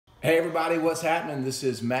Hey everybody, what's happening? This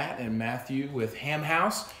is Matt and Matthew with Ham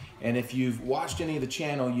House. And if you've watched any of the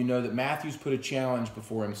channel, you know that Matthew's put a challenge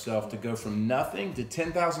before himself to go from nothing to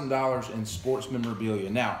 $10,000 in sports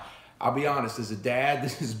memorabilia. Now, I'll be honest, as a dad,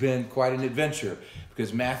 this has been quite an adventure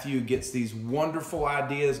because Matthew gets these wonderful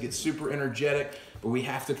ideas, gets super energetic, but we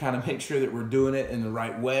have to kind of make sure that we're doing it in the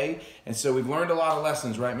right way. And so we've learned a lot of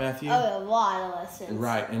lessons, right, Matthew? Oh, a lot of lessons.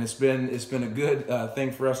 Right, and it's been a good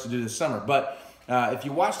thing for us to do this summer. But if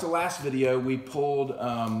you watched the last video, we bought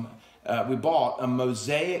a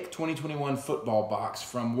Mosaic 2021 football box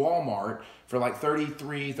from Walmart for like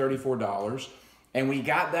 $33, $34. And we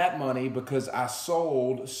got that money because I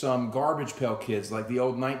sold some Garbage Pail Kids, like the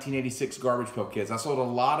old 1986 Garbage Pail Kids. I sold a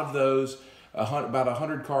lot of those, about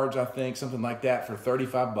 100 cards, I think, something like that, for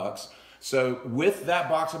 35 bucks. So with that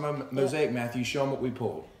box of Mosaic, Matthew, show them what we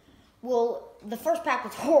pulled. Well, the first pack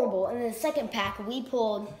was horrible, and then the second pack, we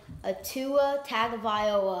pulled a Tua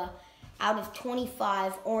Tagovailoa out of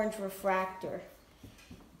 25 orange refractor.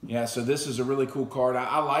 Yeah, so this is a really cool card.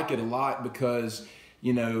 I like it a lot because,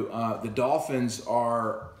 you know, the Dolphins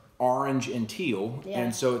are orange and teal,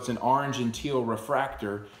 and so it's an orange and teal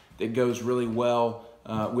refractor that goes really well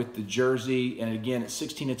with the jersey. And again, it's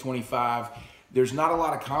 16 to 25. There's not a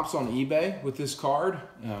lot of comps on eBay with this card,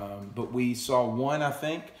 but we saw one, I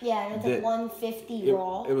think. Yeah, and it's like 150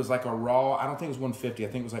 raw. It was like a raw. I don't think it was 150. I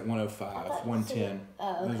think it was like 105, 110. Oh,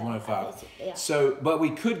 okay. It was 105. Yeah. So, but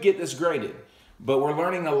we could get this graded. But we're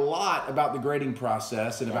learning a lot about the grading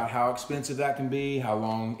process and about how expensive that can be, how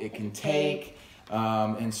long it can take.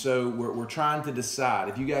 And so we're trying to decide.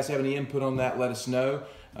 If you guys have any input on that, let us know.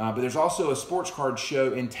 But there's also a sports card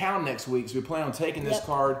show in town next week, so we plan on taking this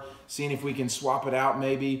card, seeing if we can swap it out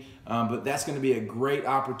maybe. But that's going to be a great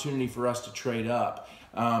opportunity for us to trade up.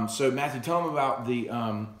 So Matthew, tell them about the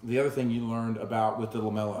other thing you learned about with the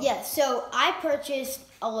LaMelo. Yeah, so I purchased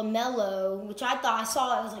a LaMelo, which I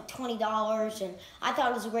saw it was like $20, and I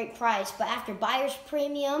thought it was a great price. But after buyer's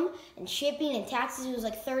premium and shipping and taxes, it was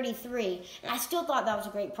like $33, and I still thought that was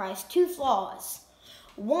a great price. Two flaws.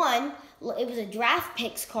 One, it was a draft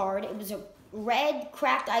picks card. It was a red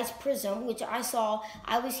cracked ice prism, which I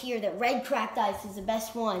always hear that red cracked ice is the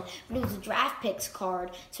best one, but it was a draft picks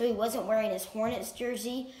card, so he wasn't wearing his Hornets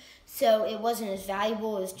jersey, so it wasn't as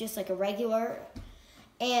valuable as just like a regular.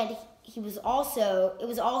 And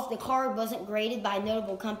the card wasn't graded by a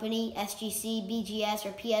notable company, SGC, BGS,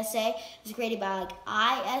 or PSA. It was graded by like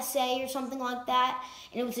ISA or something like that,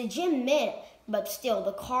 and it was a gem mint. But still,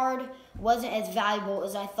 the card wasn't as valuable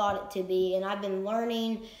as I thought it to be. And I've been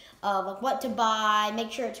learning like what to buy,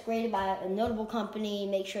 make sure it's graded by a notable company,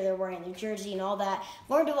 make sure they're wearing their jersey and all that.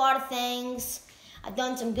 Learned a lot of things. I've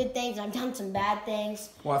done some good things, and I've done some bad things.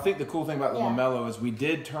 Well, I think the cool thing about the LaMelo is we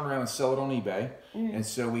did turn around and sell it on eBay, and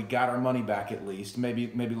so we got our money back at least. Maybe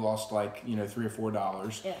lost like $3 or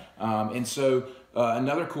 $4. Yeah. And so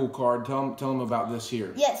another cool card. Tell them about this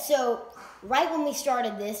here. Yeah. So right when we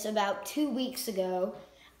started this about 2 weeks ago,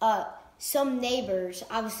 some neighbors,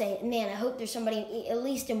 I was saying, man, I hope there's somebody at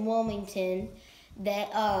least in Wilmington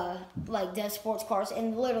that like does sports cards,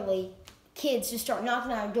 and literally kids just start knocking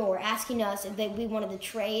on our door asking us if we wanted to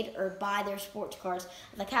trade or buy their sports cards.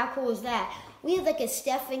 Like, how cool is that? We had like a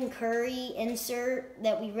Stephen Curry insert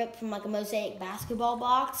that we ripped from like a Mosaic basketball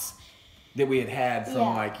box That we had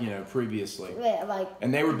from previously. Yeah,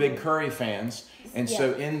 and they were big Curry fans. And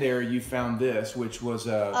so in there you found this, which was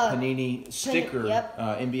a Panini sticker,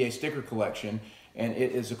 NBA sticker collection. And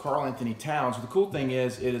it is a Karl Anthony Towns. The cool thing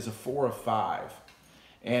is it is a 4 of 5.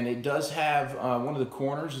 And it does have, one of the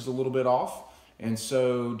corners is a little bit off. And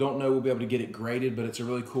so don't know we'll be able to get it graded, but it's a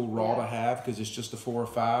really cool raw to have because it's just a 4 or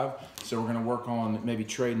 5. So we're going to work on maybe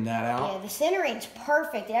trading that out. Yeah, the centering's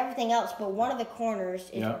perfect and everything else, but one of the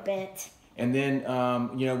corners is bent. And then,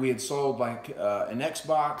 we had sold like an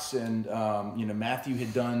Xbox, and, Matthew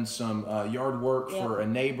had done some yard work for a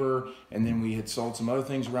neighbor, and then we had sold some other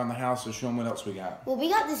things around the house. So show them what else we got. Well, we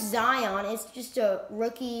got this Zion. It's just a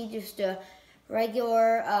rookie, just a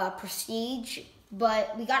regular prestige,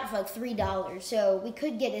 but we got it for like $3. So we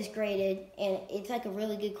could get this graded, and it's like a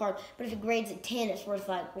really good card. But if it grades at 10, it's worth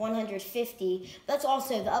like $150. That's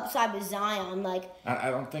also the upside with Zion. Like, I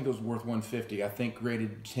don't think it was worth $150. I think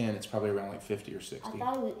graded 10, it's probably around like 50 or 60. I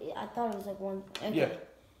thought it was like one. Okay. Yeah.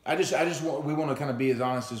 We want to kind of be as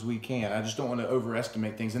honest as we can. I just don't want to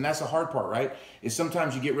overestimate things. And that's the hard part, right? Is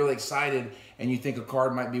sometimes you get really excited and you think a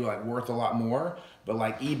card might be like worth a lot more, but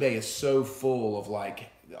like eBay is so full of like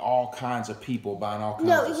all kinds of people buying all kinds of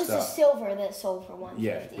stuff. No, it was the silver that sold for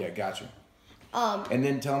 $150. Yeah, gotcha. And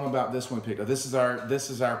then tell them about this one, Pico. This is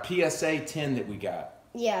our PSA 10 that we got.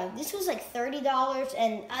 Yeah, this was like $30,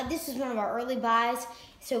 and this is one of our early buys,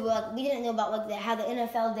 So like we didn't know about like how the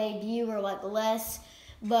NFL debut or like less.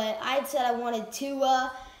 But I had said I wanted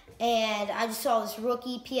Tua, and I just saw this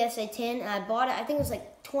rookie PSA 10, and I bought it. I think it was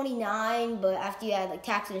like 29, but after you add like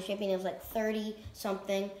taxes and shipping, it was like 30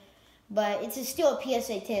 something. But it's still a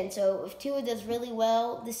PSA 10. So if Tua does really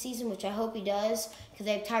well this season, which I hope he does, because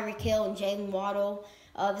they have Tyreek Hill and Jalen Waddle,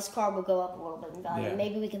 this card will go up a little bit in value. Yeah.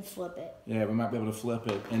 Maybe we can flip it. Yeah, we might be able to flip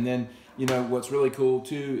it. And then, you know, what's really cool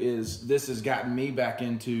too is this has gotten me back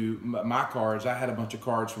into my cards. I had a bunch of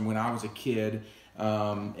cards from when I was a kid,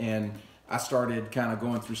 and I started kind of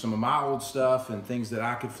going through some of my old stuff and things that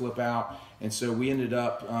I could flip out. And so we ended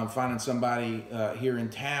up finding somebody here in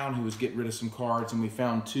town who was getting rid of some cards, and we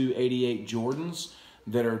found 2 88 Jordans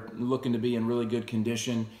that are looking to be in really good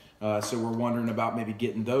condition. So we're wondering about maybe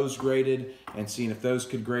getting those graded and seeing if those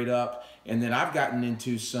could grade up. And then I've gotten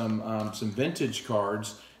into some vintage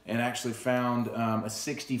cards and actually found a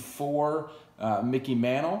 64 Mickey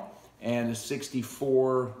Mantle and a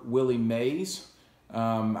 64 Willie Mays.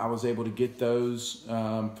 I was able to get those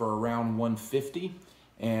for around $150,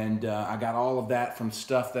 and I got all of that from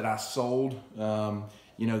stuff that I sold,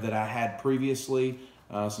 you know, that I had previously,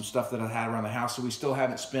 some stuff that I had around the house. So we still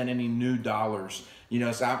haven't spent any new dollars. You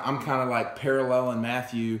know, so I'm kind of like paralleling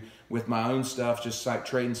Matthew with my own stuff, just like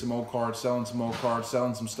trading some old cards, selling some old cards,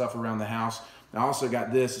 selling some stuff around the house. I also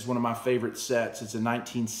got this. It's one of my favorite sets. It's a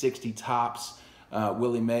 1960 Topps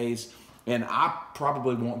Willie Mays. And I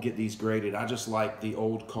probably won't get these graded. I just like the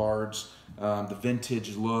old cards, the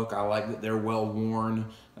vintage look. I like that they're well worn.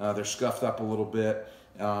 They're scuffed up a little bit.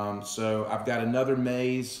 So I've got another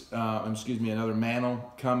Mays, another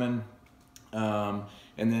Mantle coming.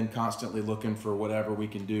 And then constantly looking for whatever we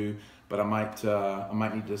can do. But I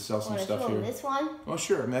might need to sell some stuff here. This one? Oh,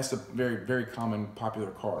 sure. I mean, that's a very, very common,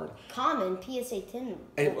 popular card. Common PSA 10.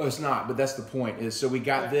 It's not, but that's the point. Is so we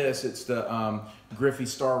got this. It's the Griffey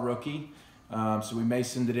Star Rookie. So we may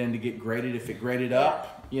send it in to get graded. If it graded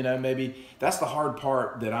up, you know, maybe that's the hard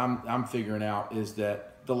part that I'm figuring out is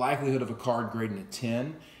that the likelihood of a card grading a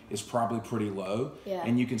 10 is probably pretty low. Yeah.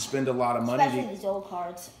 And you can spend a lot of money. Especially these old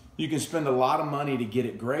cards. You can spend a lot of money to get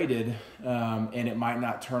it graded, and it might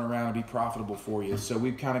not turn around and be profitable for you. So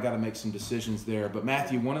we've kind of got to make some decisions there. But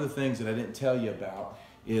Matthew, one of the things that I didn't tell you about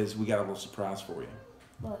is we got a little surprise for you.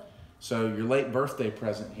 What? So your late birthday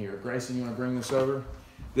present here. Grayson, you want to bring this over?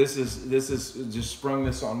 This is just sprung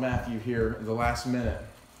this on Matthew here at the last minute.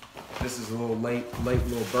 This is a little late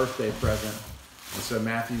little birthday present. And so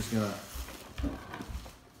Matthew's gonna.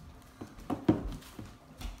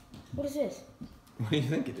 What is this? What do you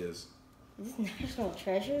think it is? Is this National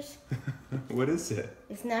Treasures? What is it?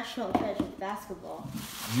 It's National Treasures basketball.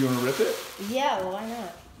 Do you want to rip it? Yeah, well, why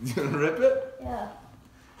not? You want to rip it? Yeah.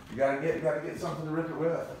 You gotta get something to rip it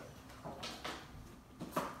with.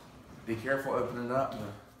 Be careful opening it up.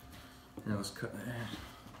 Here, let's cut that.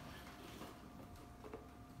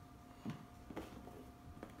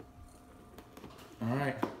 All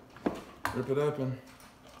right, rip it open.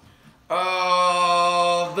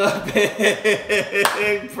 Oh, the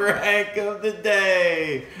big prank of the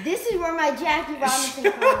day. This is where my Jackie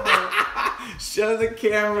Robinson card is. Show the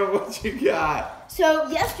camera what you got. So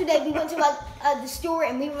yesterday we went to like the store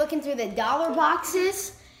and we were looking through the dollar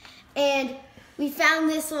boxes, and we found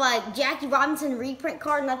this like Jackie Robinson reprint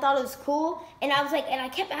card, and I thought it was cool. And I was like, and I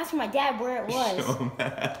kept asking my dad where it was. Show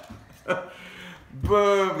Matt.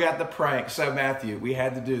 Boom, got the prank. So Matthew, we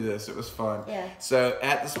had to do this. It was fun. Yeah. So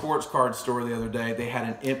at the sports card store the other day, they had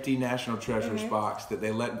an empty National Treasures box that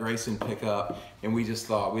they let Grayson pick up, and we just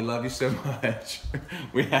thought, we love you so much.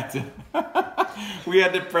 we had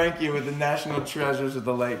to prank you with the National Treasures of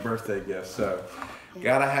the late birthday gift. So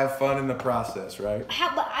gotta have fun in the process, right?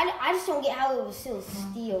 But I just don't get how it was still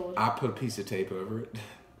sealed. I put a piece of tape over it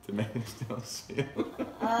to make it still sealed.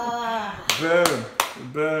 Boom.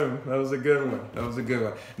 Boom. That was a good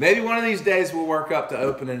one. Maybe one of these days we'll work up to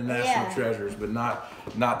opening the National Treasures, but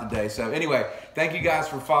not today. So anyway, thank you guys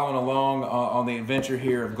for following along on the adventure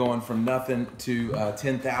here of going from nothing to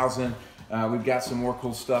 10,000. We've got some more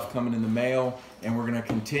cool stuff coming in the mail, and we're going to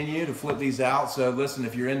continue to flip these out. So listen,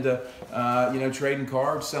 if you're into trading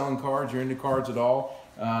cards, selling cards, you're into cards at all,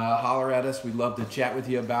 holler at us. We'd love to chat with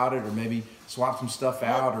you about it, or maybe swap some stuff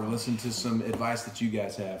out, or listen to some advice that you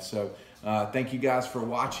guys have. So thank you guys for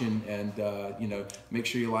watching, and make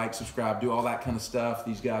sure you like, subscribe, do all that kind of stuff.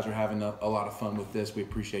 These guys are having a lot of fun with this. We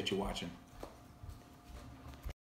appreciate you watching.